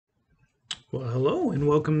Well, hello and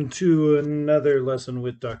welcome to another lesson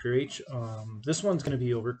with Dr. H. This one's going to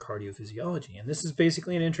be over cardiophysiology, and this is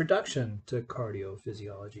basically an introduction to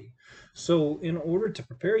cardiophysiology. So, in order to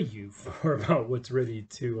prepare you for about what's ready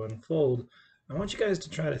to unfold, I want you guys to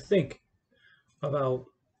try to think about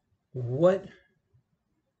what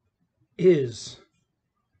is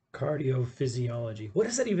cardiophysiology? What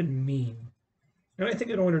does that even mean? And I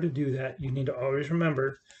think in order to do that, you need to always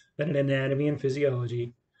remember that in anatomy and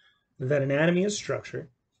physiology, that anatomy is structure,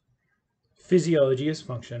 physiology is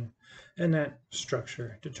function, and that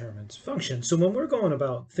structure determines function. So when we're going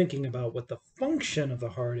about thinking about what the function of the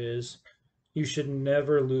heart is, you should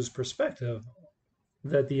never lose perspective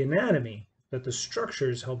that the anatomy, that the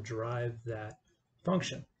structures help drive that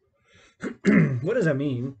function. What does that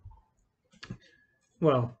mean?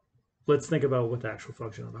 Well, let's think about what the actual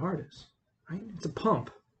function of the heart is. Right? It's a pump,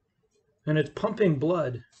 and it's pumping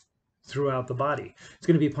blood throughout the body. It's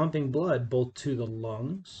going to be pumping blood both to the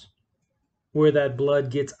lungs, where that blood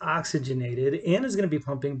gets oxygenated, and is going to be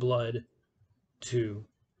pumping blood to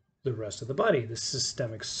the rest of the body, the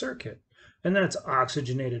systemic circuit. And that's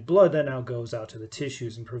oxygenated blood that now goes out to the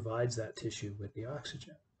tissues and provides that tissue with the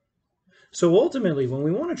oxygen. So ultimately, when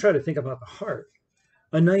we want to try to think about the heart,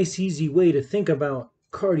 a nice, easy way to think about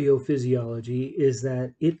cardiophysiology is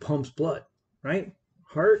that it pumps blood, right?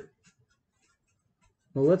 Heart,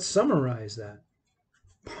 well, let's summarize that.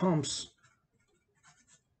 Pumps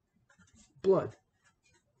blood.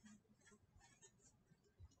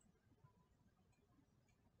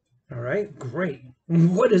 All right, great.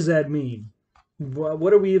 What does that mean?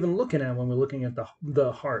 What are we even looking at when we're looking at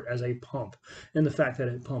the heart as a pump and the fact that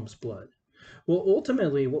it pumps blood? Well,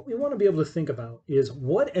 ultimately, what we want to be able to think about is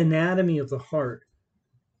what anatomy of the heart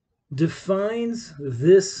defines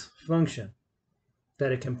this function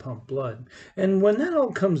that it can pump blood. And when that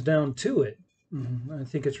all comes down to it, I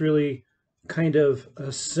think it's really kind of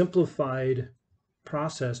a simplified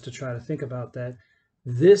process to try to think about that.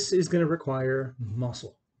 This is going to require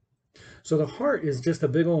muscle. So the heart is just a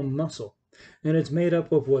big old muscle, and it's made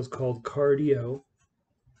up of what's called cardiomyocytes.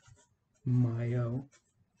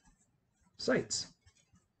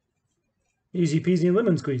 Easy peasy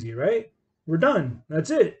lemon squeezy, right? We're done. That's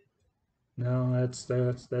it. No, that's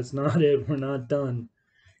not it. We're not done.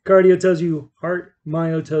 Cardio tells you heart,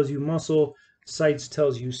 myo tells you muscle, cytes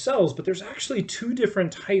tells you cells, but there's actually two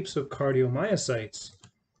different types of cardiomyocytes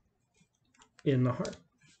in the heart.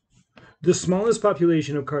 The smallest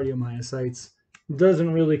population of cardiomyocytes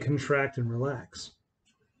doesn't really contract and relax.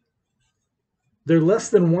 They're less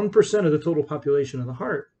than 1% of the total population of the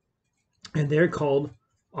heart, and they're called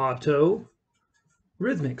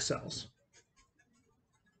autorhythmic cells.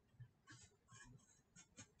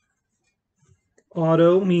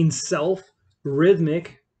 Auto means self,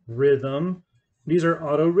 rhythmic, rhythm. These are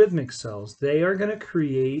autorhythmic cells. They are going to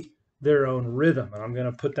create their own rhythm, and I'm going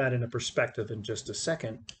to put that into perspective in just a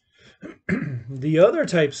second. The other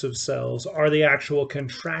types of cells are the actual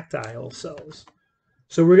contractile cells.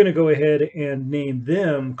 So we're going to go ahead and name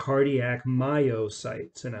them cardiac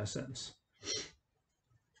myocytes in essence.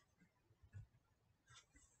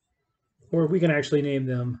 Or we can actually name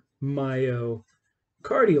them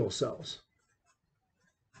myocardial cells,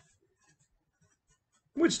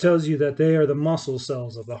 which tells you that they are the muscle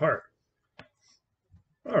cells of the heart.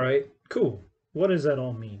 All right, cool. What does that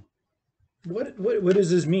all mean? What does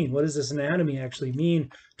this mean? What does this anatomy actually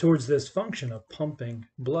mean towards this function of pumping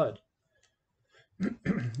blood?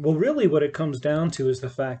 Well, really what it comes down to is the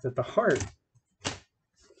fact that the heart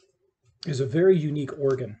is a very unique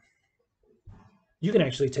organ. You can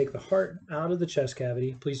actually take the heart out of the chest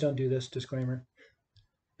cavity. Please don't do this, disclaimer.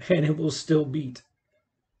 And it will still beat.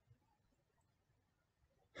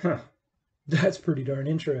 Huh. That's pretty darn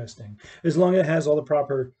interesting. As long as it has all the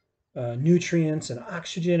proper nutrients and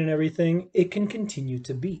oxygen and everything, it can continue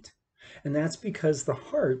to beat. And that's because the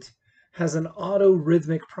heart has an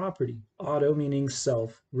autorhythmic property. Auto meaning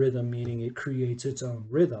self, rhythm meaning it creates its own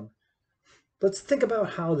rhythm. Let's think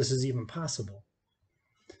about how this is even possible.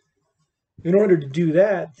 In order to do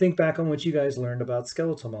that, think back on what you guys learned about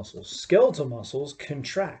skeletal muscles. Skeletal muscles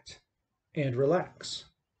contract and relax.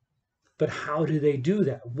 But how do they do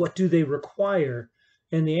that? What do they require?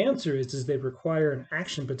 And the answer is they require an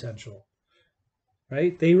action potential,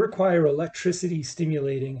 right? They require electricity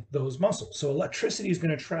stimulating those muscles. So electricity is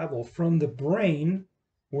going to travel from the brain,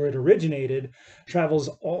 where it originated, travels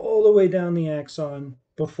all the way down the axon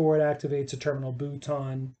before it activates a terminal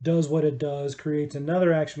bouton, does what it does, creates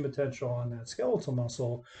another action potential on that skeletal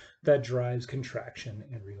muscle that drives contraction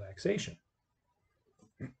and relaxation.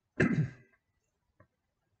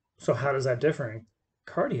 So how does that differ in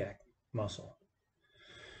cardiac muscle?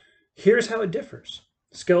 Here's how it differs.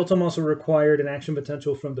 Skeletal muscle required an action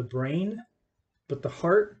potential from the brain, but the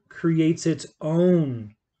heart creates its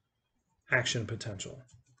own action potential.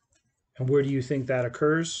 And where do you think that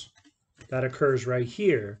occurs? That occurs right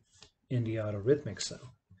here in the autorhythmic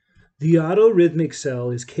cell. The autorhythmic cell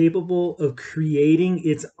is capable of creating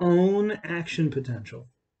its own action potential.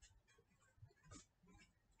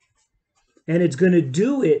 And it's going to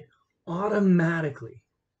do it automatically.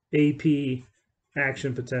 AP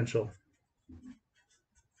action potential.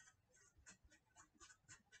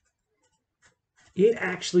 It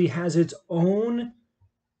actually has its own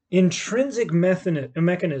intrinsic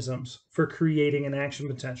mechanisms for creating an action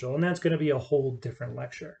potential, and that's going to be a whole different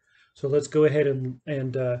lecture. So let's go ahead and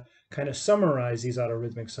kind of summarize these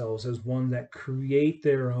autorhythmic cells as one that create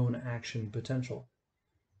their own action potential.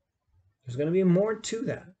 There's going to be more to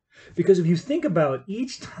that, because if you think about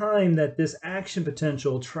each time that this action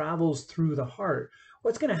potential travels through the heart,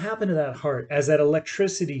 what's going to happen to that heart as that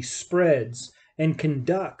electricity spreads and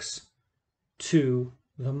conducts to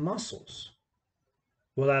the muscles?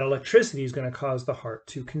 Well, that electricity is going to cause the heart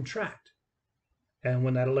to contract. And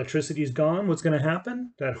when that electricity is gone, what's going to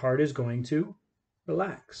happen? That heart is going to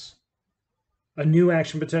relax. A new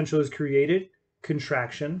action potential is created,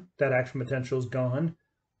 contraction. That action potential is gone,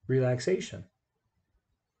 relaxation.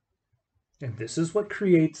 And this is what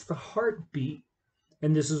creates the heartbeat,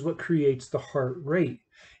 and this is what creates the heart rate.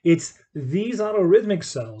 It's these autorhythmic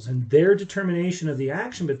cells and their determination of the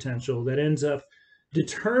action potential that ends up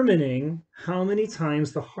determining how many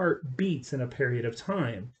times the heart beats in a period of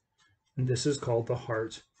time. And this is called the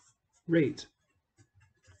heart rate.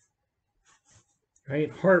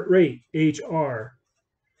 Right? Heart rate, HR.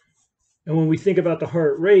 And when we think about the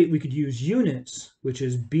heart rate, we could use units, which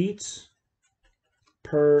is beats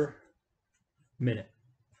per minute.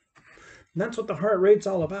 And that's what the heart rate's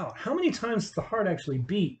all about. How many times does the heart actually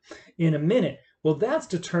beat in a minute? Well, that's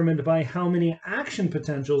determined by how many action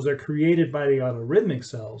potentials are created by the autorhythmic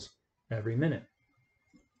cells every minute.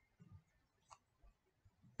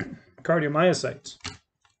 Cardiomyocytes.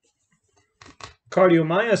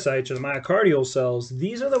 Cardiomyocytes, or the myocardial cells,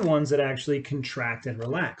 these are the ones that actually contract and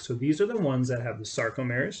relax. So these are the ones that have the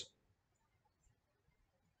sarcomeres.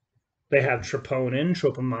 They have troponin,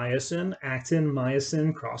 tropomyosin, actin,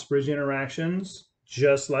 myosin, cross-bridge interactions,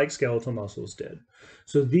 just like skeletal muscles did.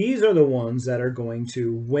 So these are the ones that are going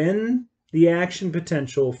to, when the action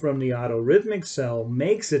potential from the autorhythmic cell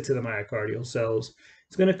makes it to the myocardial cells,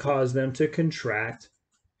 it's going to cause them to contract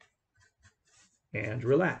and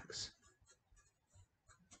relax.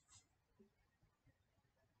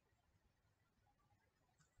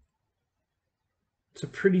 It's a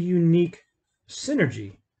pretty unique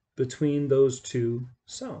synergy between those two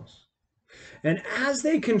cells. And as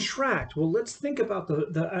they contract, well, let's think about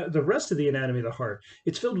the rest of the anatomy of the heart.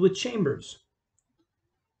 It's filled with chambers.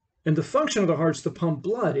 And the function of the heart is to pump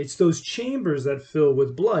blood. It's those chambers that fill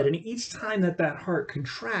with blood. And each time that that heart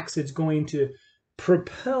contracts, it's going to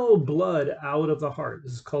propel blood out of the heart.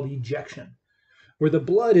 This is called ejection, where the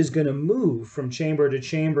blood is going to move from chamber to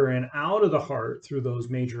chamber and out of the heart through those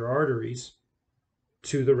major arteries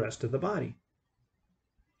to the rest of the body.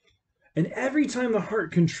 And every time the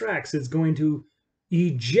heart contracts, it's going to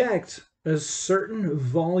eject a certain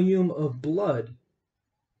volume of blood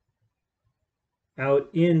out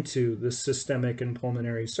into the systemic and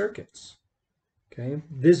pulmonary circuits. Okay?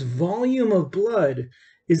 This volume of blood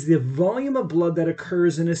is the volume of blood that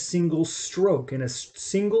occurs in a single stroke, in a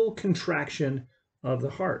single contraction of the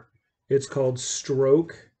heart. It's called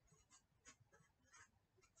stroke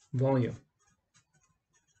volume,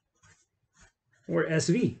 or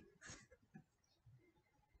SV.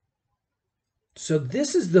 So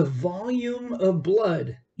this is the volume of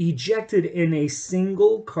blood ejected in a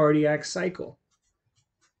single cardiac cycle.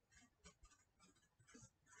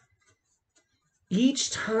 Each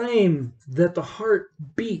time that the heart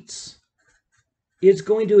beats, it's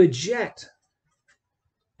going to eject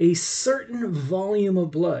a certain volume of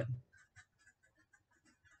blood.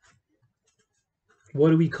 What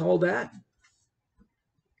do we call that?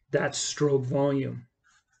 That's stroke volume.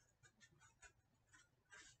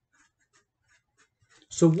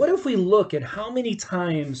 So what if we look at how many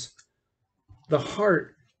times the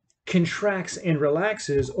heart contracts and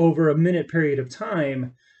relaxes over a minute period of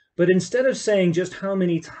time, but instead of saying just how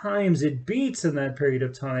many times it beats in that period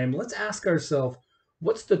of time, let's ask ourselves,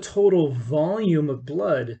 what's the total volume of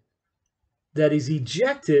blood that is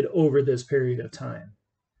ejected over this period of time?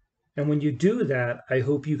 And when you do that, I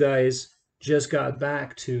hope you guys just got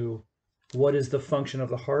back to what is the function of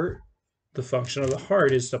the heart? The function of the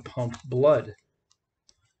heart is to pump blood.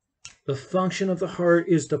 The function of the heart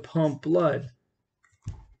is to pump blood.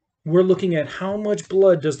 we're looking at how much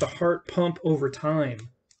blood does the heart pump over time.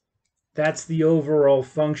 That's the overall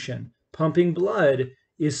function. Pumping blood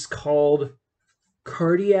is called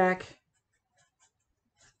cardiac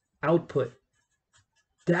output.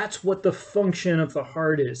 That's what the function of the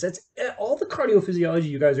heart is. That's all the cardiophysiology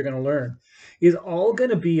you guys are going to learn is all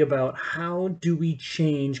going to be about how do we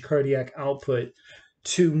change cardiac output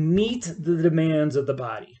to meet the demands of the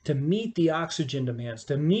body, to meet the oxygen demands,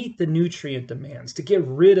 to meet the nutrient demands, to get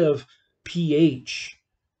rid of pH,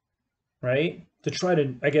 right? To try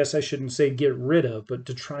to, I guess I shouldn't say get rid of, but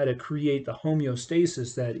to try to create the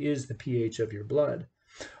homeostasis that is the pH of your blood.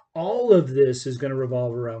 All of this is going to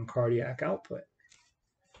revolve around cardiac output.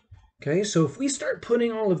 Okay, so if we start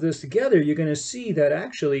putting all of this together, you're going to see that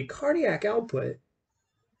actually cardiac output,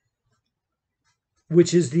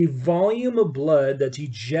 which is the volume of blood that's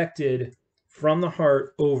ejected from the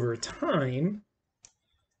heart over time,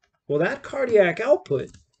 well, that cardiac output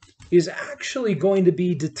is actually going to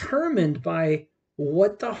be determined by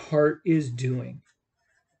what the heart is doing.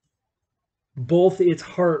 Both its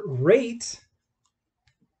heart rate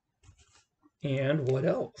and what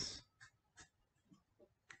else?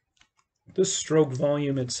 The stroke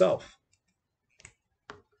volume itself.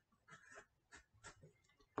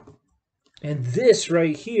 And this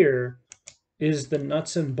right here is the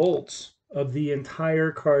nuts and bolts of the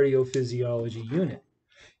entire cardiophysiology unit.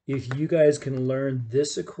 If you guys can learn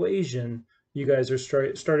this equation, you guys are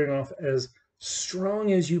starting off as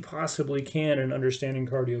strong as you possibly can in understanding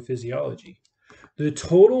cardiophysiology. The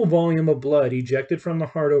total volume of blood ejected from the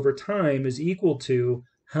heart over time is equal to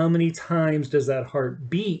how many times does that heart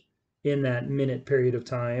beat in that minute period of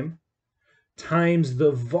time times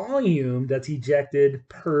the volume that's ejected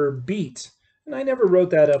per beat. And I never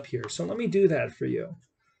wrote that up here, so let me do that for you.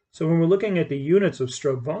 So when we're looking at the units of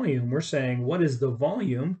stroke volume, we're saying what is the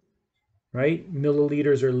volume, right?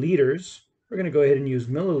 Milliliters or liters. We're going to go ahead and use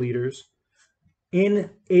milliliters in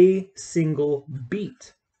a single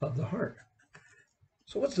beat of the heart.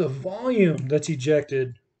 So what's the volume that's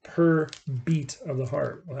ejected per beat of the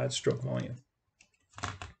heart? Well, that's stroke volume.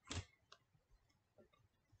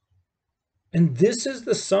 And this is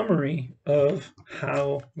the summary of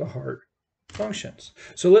how the heart functions.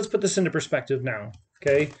 So let's put this into perspective now,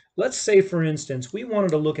 okay? Let's say, for instance, we wanted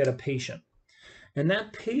to look at a patient, and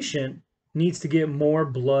that patient needs to get more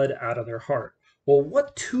blood out of their heart. Well,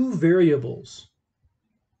 what two variables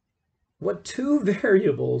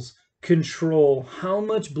control how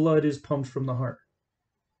much blood is pumped from the heart?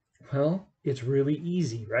 Well, it's really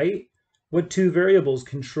easy, right? What two variables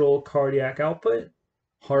control cardiac output?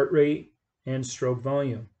 Heart rate and stroke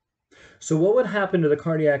volume. So what would happen to the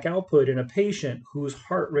cardiac output in a patient whose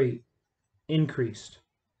heart rate increased?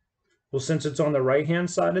 Well, since it's on the right-hand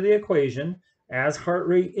side of the equation, as heart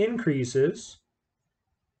rate increases,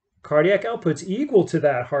 cardiac output's equal to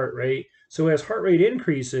that heart rate. So as heart rate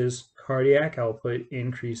increases, cardiac output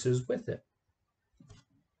increases with it.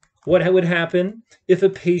 What would happen if a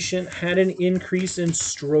patient had an increase in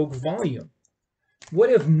stroke volume? What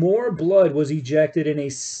if more blood was ejected in a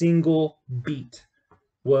single beat?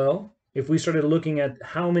 Well, if we started looking at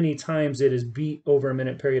how many times it is beat over a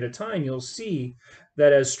minute period of time, you'll see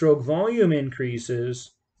that as stroke volume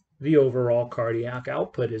increases, the overall cardiac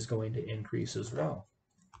output is going to increase as well.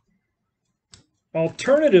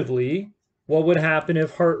 Alternatively, what would happen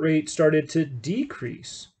if heart rate started to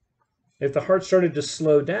decrease? If the heart started to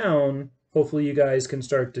slow down, hopefully you guys can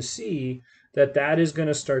start to see that that is going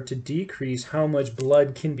to start to decrease how much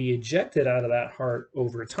blood can be ejected out of that heart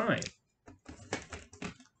over time.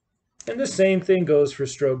 And the same thing goes for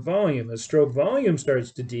stroke volume. As stroke volume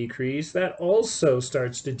starts to decrease, that also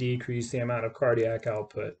starts to decrease the amount of cardiac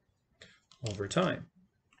output over time.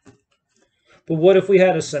 But what if we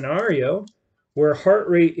had a scenario where heart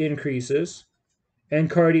rate increases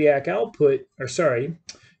and heart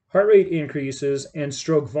rate increases and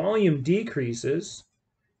stroke volume decreases,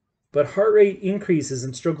 but heart rate increases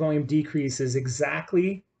and stroke volume decreases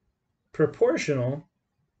exactly proportional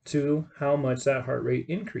to how much that heart rate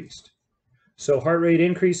increased. So heart rate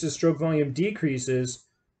increases, stroke volume decreases.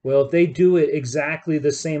 Well, if they do it exactly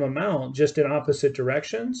the same amount, just in opposite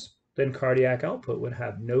directions, then cardiac output would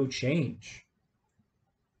have no change.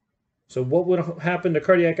 So what would happen to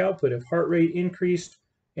cardiac output if heart rate increased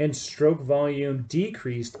and stroke volume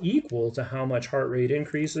decreased equal to how much heart rate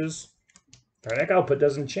increases? Cardiac output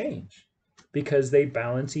doesn't change because they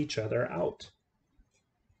balance each other out.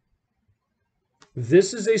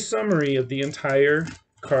 This is a summary of the entire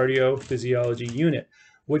cardiophysiology unit.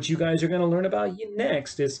 What you guys are going to learn about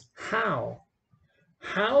next is how.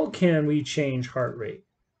 How can we change heart rate?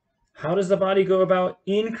 How does the body go about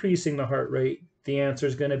increasing the heart rate The answer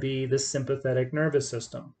is going to be the sympathetic nervous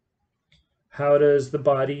system. How does the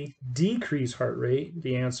body decrease heart rate?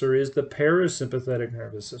 The answer is the parasympathetic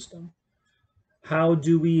nervous system. How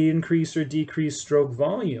do we increase or decrease stroke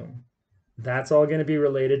volume? That's all going to be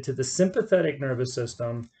related to the sympathetic nervous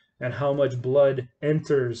system and how much blood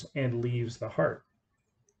enters and leaves the heart.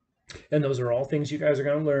 And those are all things you guys are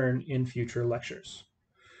going to learn in future lectures.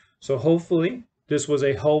 So hopefully this was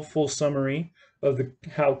a helpful summary of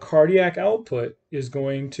how cardiac output is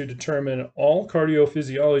going to determine all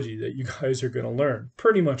cardiophysiology that you guys are going to learn.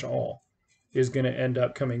 Pretty much all is going to end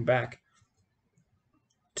up coming back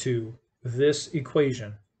to this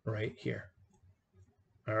equation right here.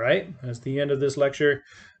 All right, that's the end of this lecture.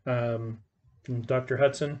 Dr.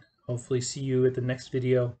 Hudson, hopefully see you at the next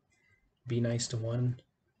video. Be nice to one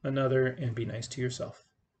another and be nice to yourself.